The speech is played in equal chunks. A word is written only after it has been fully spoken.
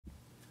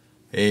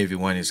Hey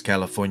everyone, it's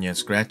California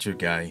Scratcher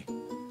Guy.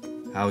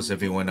 How's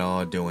everyone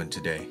all doing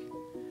today?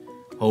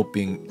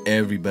 Hoping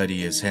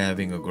everybody is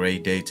having a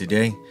great day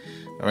today.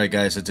 Alright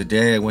guys, so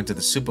today I went to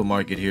the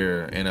supermarket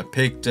here and I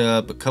picked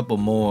up a couple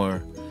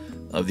more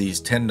of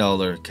these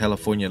 $10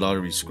 California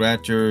lottery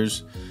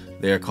scratchers.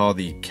 They are called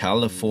the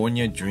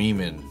California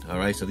Dreamin.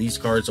 Alright, so these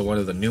cards are one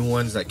of the new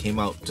ones that came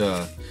out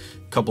a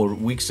couple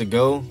weeks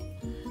ago.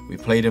 We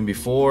played them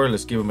before.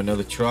 Let's give them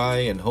another try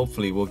and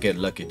hopefully we'll get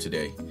lucky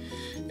today.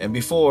 And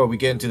before we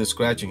get into the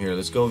scratching here,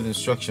 let's go over the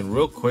instruction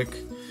real quick,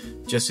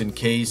 just in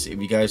case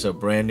if you guys are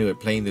brand new at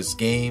playing this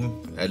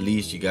game, at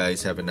least you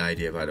guys have an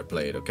idea of how to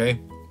play it, okay?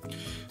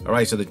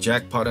 Alright, so the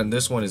jackpot on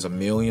this one is $1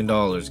 million,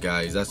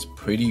 guys. That's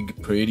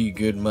pretty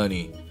good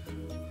money.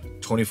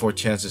 24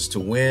 chances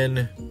to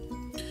win.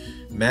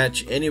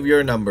 Match any of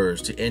your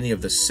numbers to any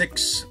of the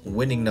 6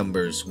 winning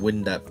numbers.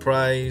 Win that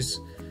prize.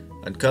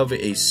 Uncover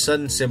a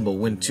sun symbol.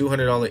 Win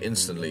 $200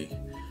 instantly.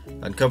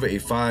 Uncover a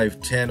 5,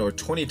 10, or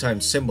 20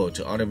 times symbol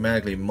to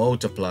automatically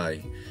multiply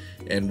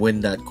and win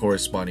that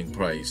corresponding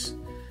prize.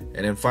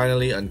 And then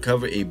finally,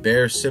 uncover a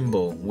bear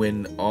symbol.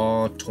 Win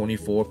all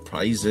 24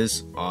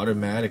 prizes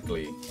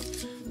automatically.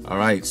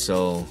 Alright,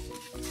 so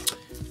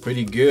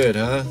pretty good,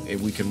 huh? If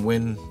we can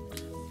win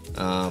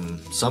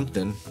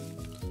something.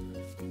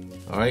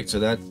 Alright, so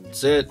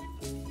that's it.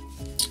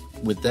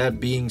 With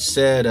that being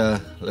said,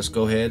 let's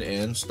go ahead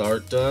and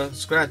start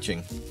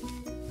scratching.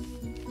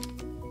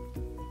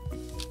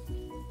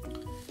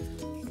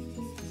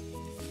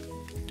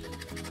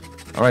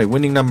 Alright,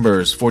 winning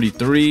numbers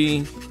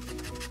 43,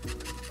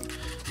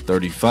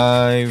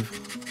 35,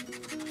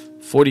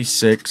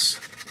 46,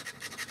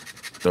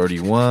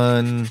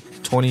 31,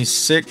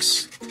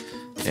 26,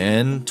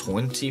 and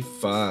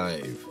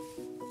 25.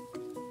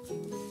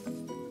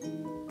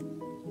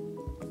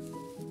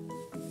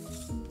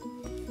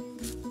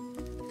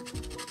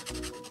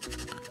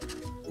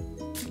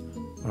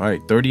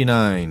 Alright,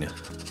 39,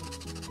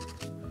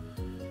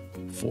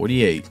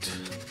 48.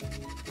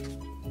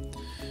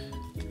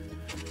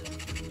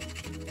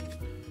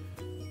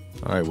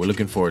 Alright, we're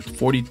looking for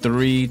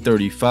 43,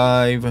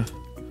 35.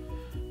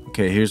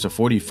 Okay, here's a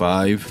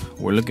 45.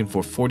 We're looking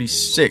for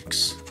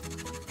 46.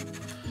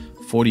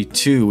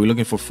 42. We're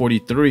looking for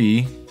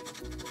 43.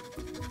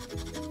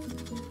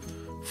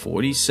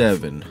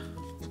 47.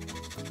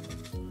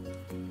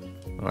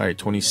 Alright,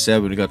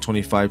 27. We got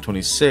 25,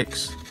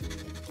 26.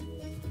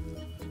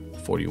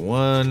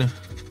 41.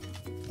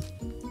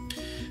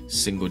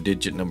 Single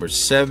digit number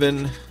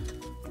 7.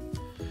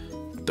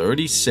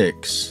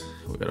 36.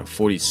 We got a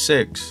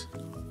 46.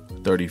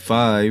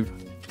 35.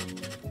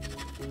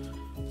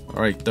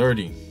 Alright,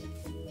 30.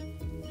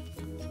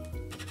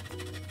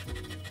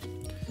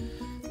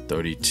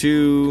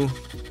 32.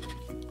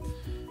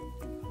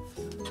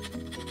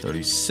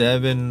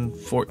 37.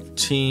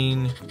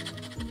 14.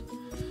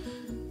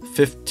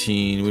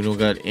 15. We don't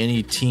got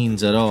any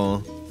teens at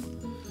all.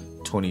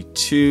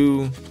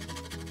 22.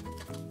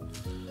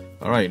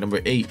 Alright,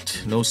 number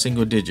 8. No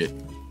single digit.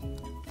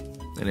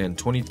 And then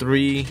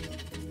 23.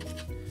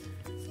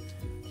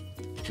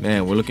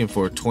 Man, we're looking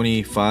for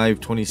 25,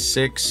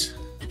 26,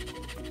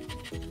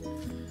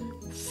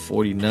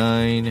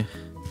 49,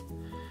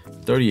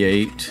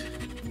 38,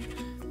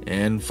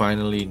 and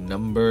finally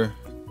number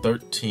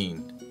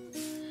 13.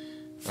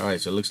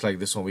 Alright, so it looks like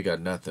this one we got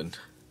nothing.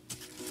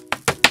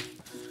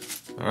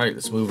 Alright,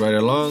 let's move right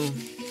along.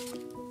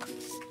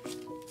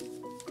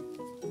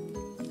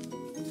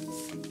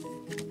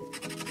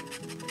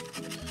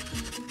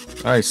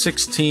 Alright,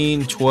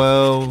 16,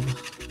 12,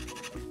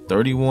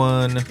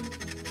 31,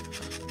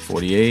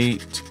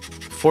 48,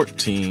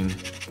 14,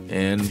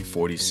 and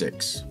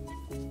 46.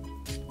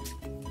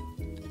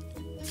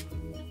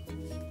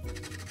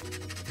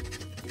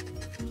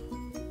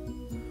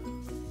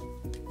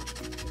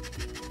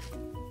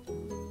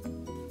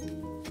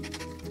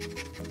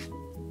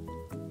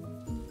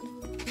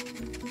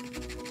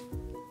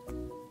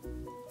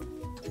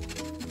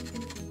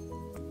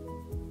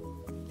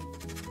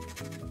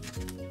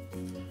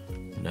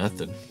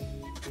 Nothing.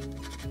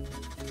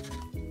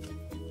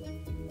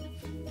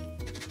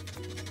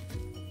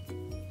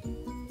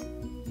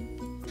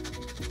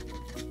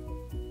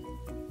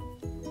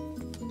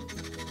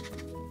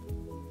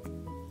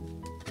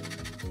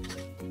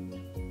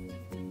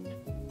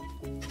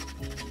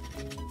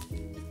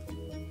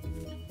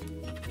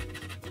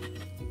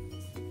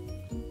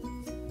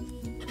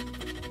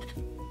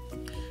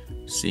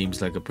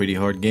 Seems like a pretty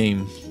hard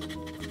game.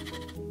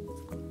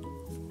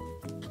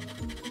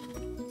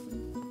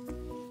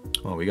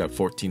 Oh, we got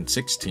 14,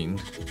 16.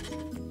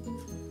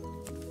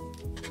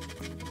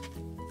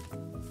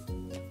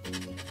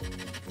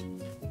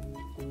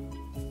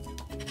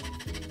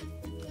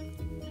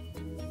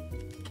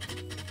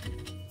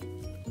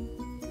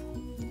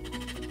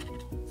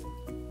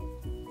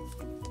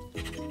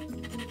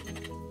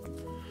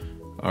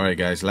 Alright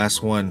guys,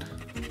 last one.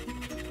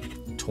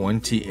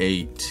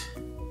 28.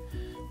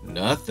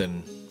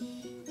 Nothing.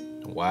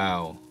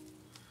 Wow.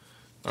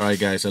 Alright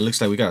guys, it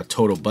looks like we got a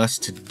total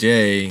bust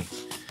today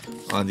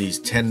on these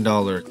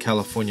 $10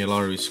 California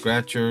Lottery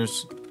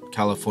Scratchers,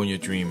 California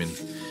Dreamin.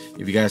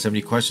 If you guys have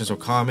any questions or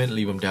comment,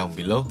 leave them down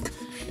below.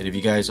 And if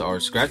you guys are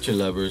scratcher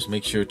lovers,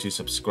 make sure to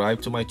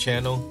subscribe to my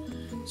channel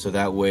so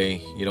that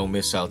way you don't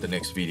miss out the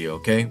next video,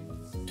 okay?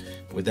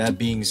 With that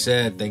being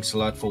said, thanks a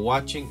lot for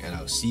watching, and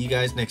I'll see you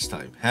guys next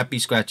time. Happy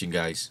scratching,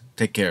 guys.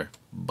 Take care.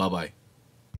 Bye-bye.